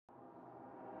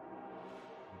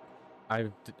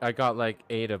I got like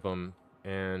 8 of them,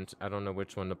 and I don't know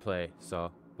which one to play.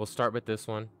 So we'll start with this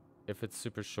one. If it's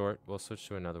super short, we'll switch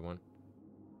to another one.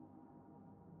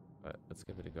 But let's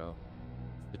give it a go.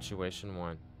 Situation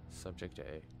 1, Subject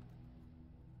A.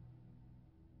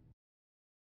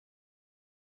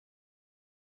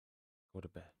 Go to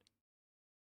bed.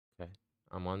 Okay,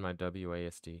 I'm on my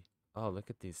WASD. Oh, look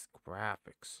at these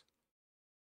graphics.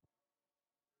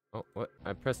 Oh, what?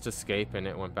 I pressed escape and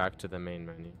it went back to the main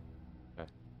menu. Okay,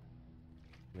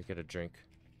 let me get a drink.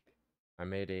 I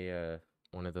made a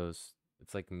one of those.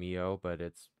 It's like Mio, but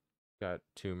it's got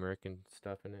turmeric and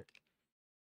stuff in it.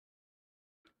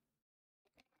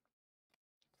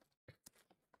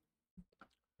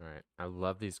 All right, I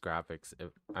love these graphics.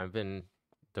 I've been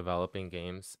developing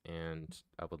games, and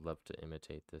I would love to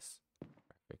imitate this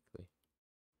graphically.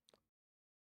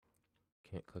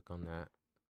 Can't click on that.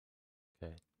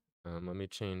 Okay, let me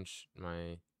change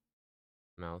my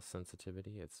mouse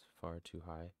sensitivity. It's far too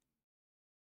high.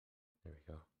 There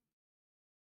we go.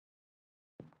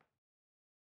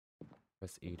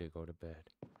 Press E to go to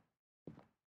bed.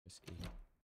 Press E.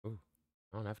 Ooh,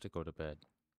 I don't have to go to bed.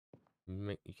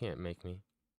 You can't make me.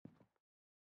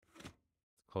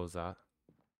 Let's close that.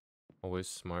 Always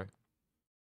smart.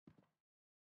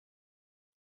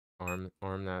 Arm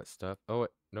that stuff. Oh, wait,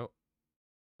 no.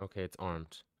 Okay, it's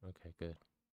armed. Okay, good.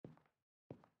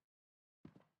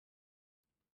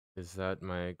 Is that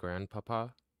my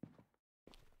grandpapa?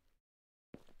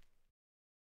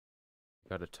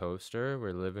 Got a toaster.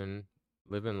 We're living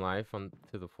life on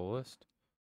to the fullest.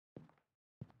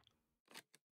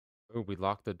 Oh, we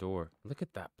locked the door. Look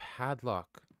at that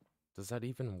padlock. Does that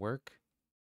even work?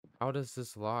 How does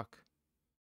this lock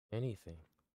anything?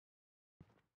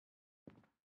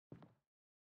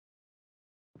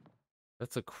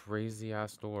 That's a crazy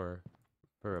ass door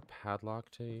for a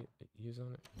padlock to use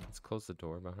on it. Let's close the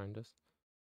door behind us.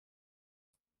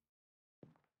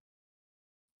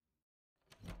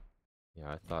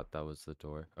 Yeah, I thought that was the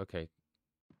door. Okay.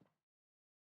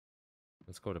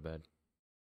 Let's go to bed.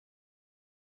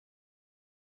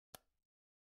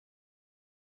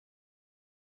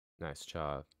 Nice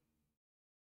job.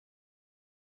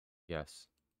 Yes.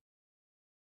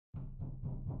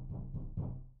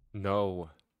 No.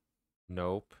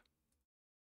 Nope.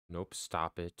 Nope,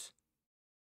 stop it.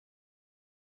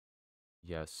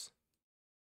 Yes.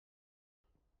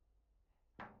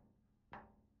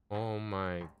 Oh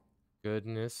my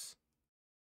goodness.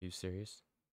 You serious?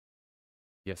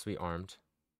 Yes, we armed.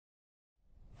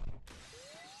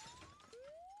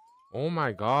 Oh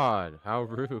my god, how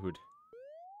rude.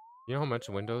 You know how much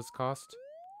windows cost?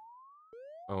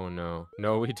 Oh no.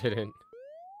 No, we didn't.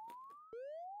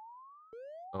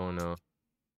 Oh no.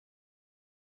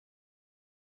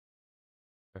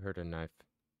 I heard a knife.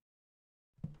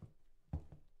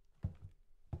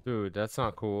 Dude, that's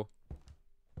not cool.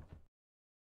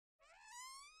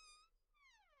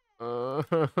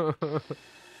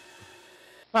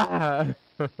 Ah.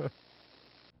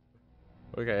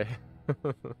 Okay.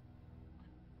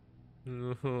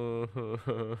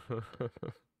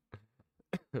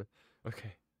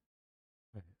 Okay.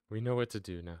 We know what to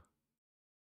do now.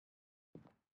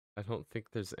 I don't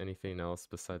think there's anything else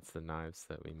besides the knives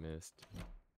that we missed.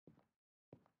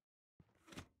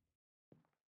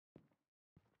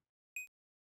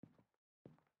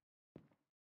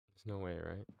 There's no way,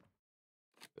 right?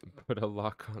 Put a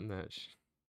lock on that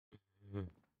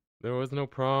There was no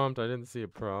prompt. I didn't see a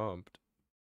prompt.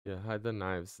 Yeah, hide the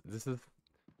knives. This is...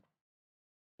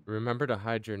 Remember to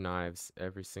hide your knives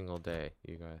every single day,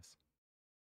 you guys.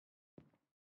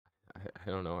 I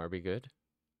don't know. Are we good?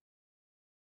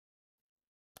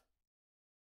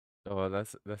 Oh, that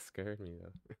scared me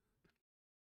though.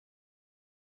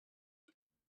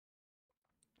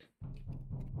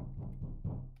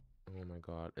 Oh my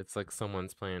god. It's like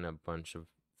someone's playing a bunch of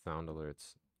sound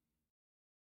alerts.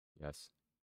 Yes.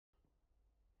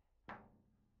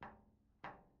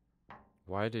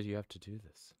 Why did you have to do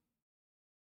this?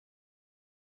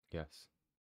 Yes.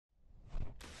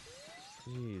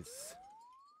 Jeez.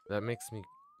 That makes me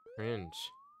cringe.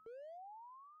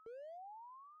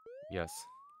 Yes.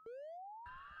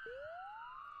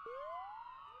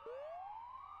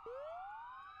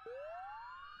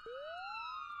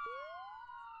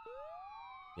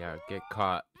 Yeah, get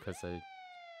caught because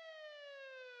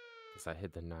I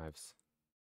hid the knives.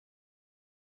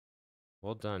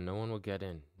 Well done. No one will get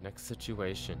in. Next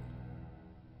situation.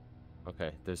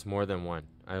 Okay, there's more than one.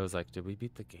 I was like, did we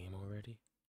beat the game already?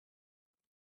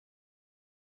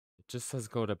 It just says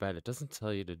go to bed. It doesn't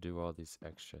tell you to do all these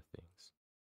extra things.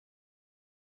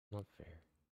 Not fair.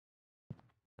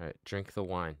 Alright, drink the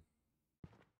wine.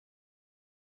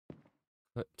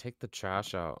 Take the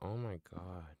trash out. Oh my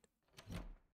god.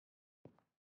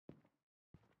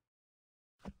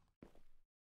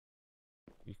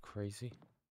 You crazy?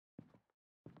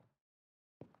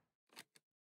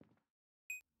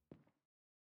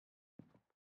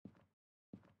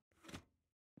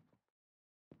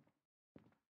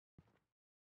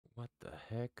 What the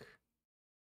heck?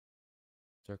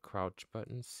 Is there a crouch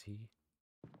button? C?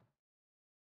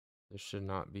 There should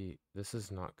not be. This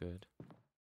is not good.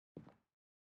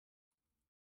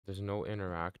 There's no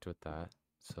interact with that,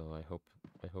 so I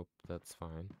hope that's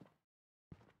fine.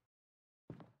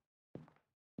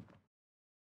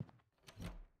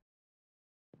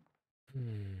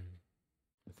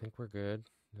 I think we're good.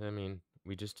 I mean,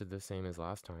 we just did the same as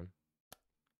last time.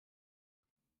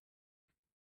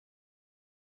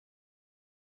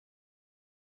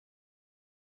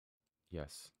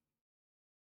 Yes.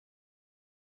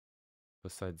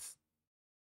 Besides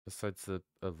the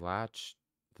latch,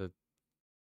 the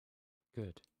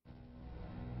good.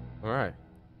 All right.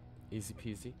 Easy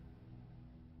peasy.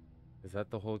 Is that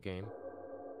the whole game?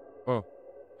 Oh.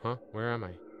 Huh? Where am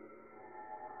I?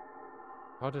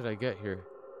 How did I get here?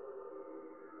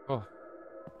 Oh.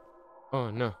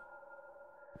 Oh no.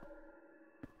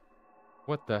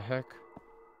 What the heck?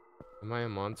 Am I a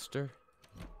monster?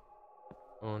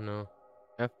 Oh no.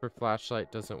 F for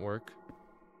flashlight doesn't work.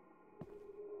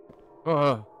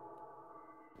 Oh.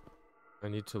 I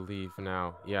need to leave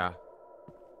now. Yeah.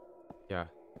 Yeah.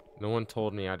 No one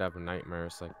told me I'd have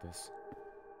nightmares like this.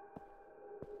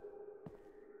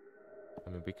 I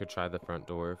mean, we could try the front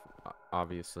door,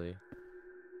 obviously.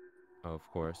 Oh, of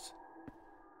course.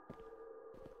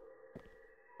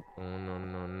 Oh, no,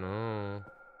 no, no.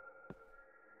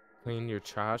 Clean your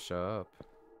trash up.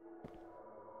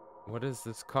 What is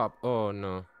this cop? Oh,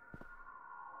 no.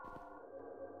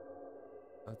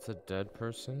 That's a dead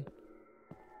person?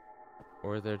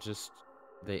 Or they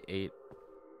ate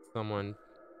someone.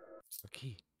 A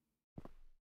key.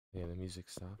 Yeah, the music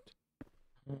stopped.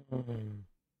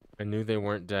 I knew they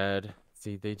weren't dead.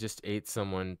 See, they just ate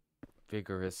someone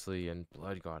vigorously and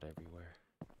blood got everywhere.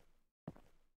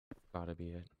 Gotta be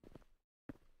it.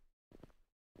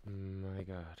 My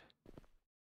god.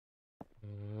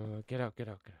 Get out, get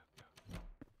out, get out, get out.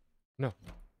 No.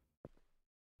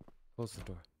 Close the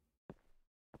door.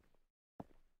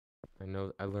 I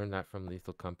know, I learned that from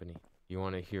Lethal Company. You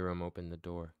want to hear him open the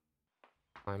door.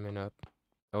 Climbing up.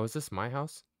 Oh, is this my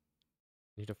house?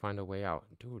 Need to find a way out.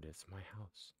 Dude, it's my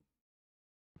house.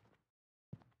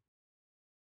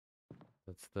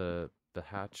 That's the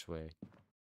hatchway.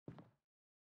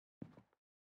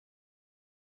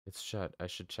 It's shut. I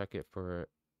should check it for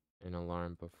an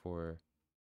alarm before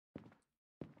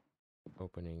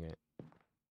opening it.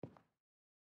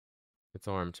 It's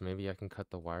armed. Maybe I can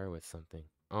cut the wire with something.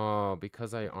 Oh,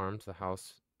 because I armed the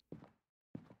house,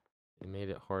 it made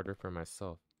it harder for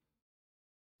myself.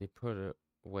 They put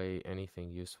away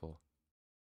anything useful.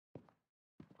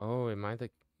 Oh, am I the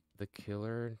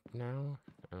killer now?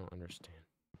 I don't understand.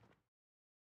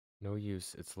 No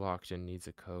use. It's locked and needs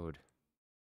a code.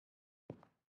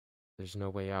 There's no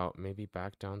way out. Maybe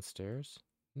back downstairs?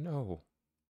 No.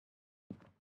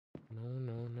 No,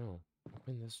 no, no.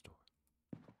 Open this door.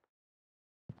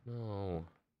 No.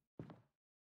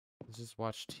 Let's just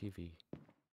watch TV.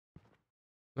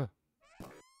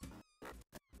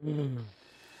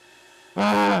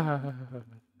 Ah!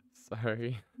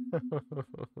 Sorry.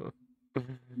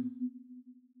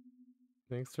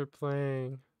 Thanks for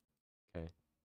playing. Okay.